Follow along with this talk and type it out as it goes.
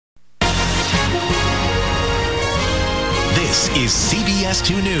This is CBS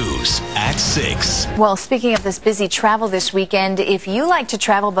 2 News at 6. Well, speaking of this busy travel this weekend, if you like to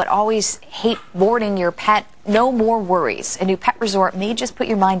travel but always hate boarding your pet, no more worries. A new pet resort may just put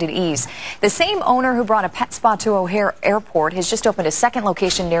your mind at ease. The same owner who brought a pet spa to O'Hare Airport has just opened a second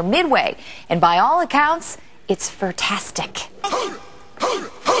location near Midway. And by all accounts, it's fantastic.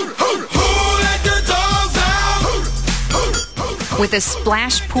 With a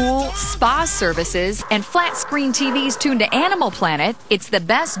splash pool, spa services, and flat-screen TVs tuned to Animal Planet, it's the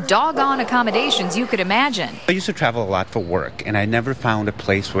best doggone accommodations you could imagine. I used to travel a lot for work, and I never found a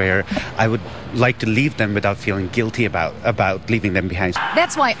place where I would like to leave them without feeling guilty about leaving them behind.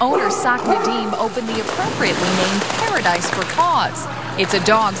 That's why owner Sak Nadim opened the appropriately named Paradise for Paws. It's a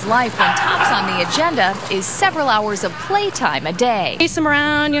dog's life when tops on the agenda is several hours of playtime a day. Chase them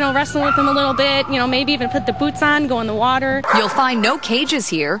around, wrestling with them a little bit, maybe even put the boots on, go in the water. You'll find no cages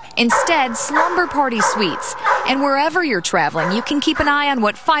here, instead slumber party suites. And wherever you're traveling, you can keep an eye on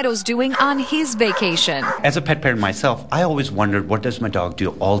what Fido's doing on his vacation. As a pet parent myself, I always wondered, what does my dog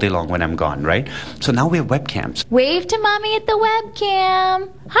do all day long when I'm gone, right? So now we have webcams. Wave to Mommy at the webcam.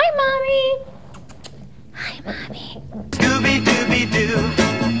 Hi, Mommy. Hi, Mommy.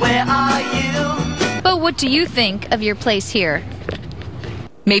 Scooby-Dooby-Doo, where are you? But what do you think of your place here?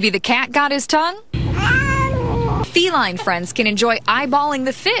 Maybe the cat got his tongue? Feline friends can enjoy eyeballing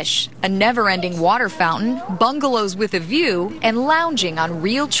the fish, a never-ending water fountain, bungalows with a view, and lounging on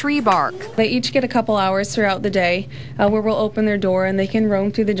real tree bark. They each get a couple hours throughout the day where we'll open their door and they can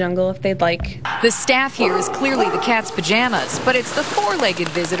roam through the jungle if they'd like. The staff here is clearly the cat's pajamas, but it's the four-legged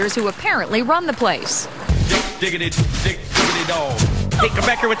visitors who apparently run the place. Diggity dog. Hey, come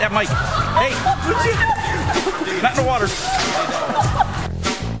back here with that mic. Hey, not in the water.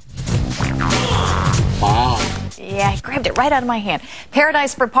 Wow. Yeah, I grabbed it right out of my hand.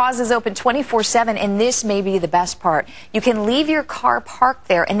 Paradise for Paws is open 24/7, and this may be the best part. You can leave your car parked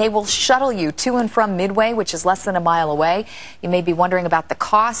there, and they will shuttle you to and from Midway, which is less than a mile away. You may be wondering about the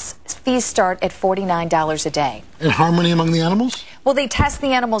costs. Fees start at $49 a day. And harmony among the animals? Well, they test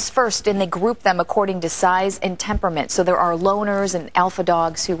the animals first, and they group them according to size and temperament. So there are loners and alpha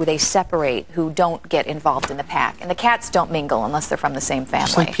dogs who they separate, who don't get involved in the pack. And the cats don't mingle unless they're from the same family.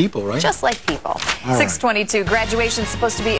 Just like people, right? Just like people. 6:22. Graduation's supposed to be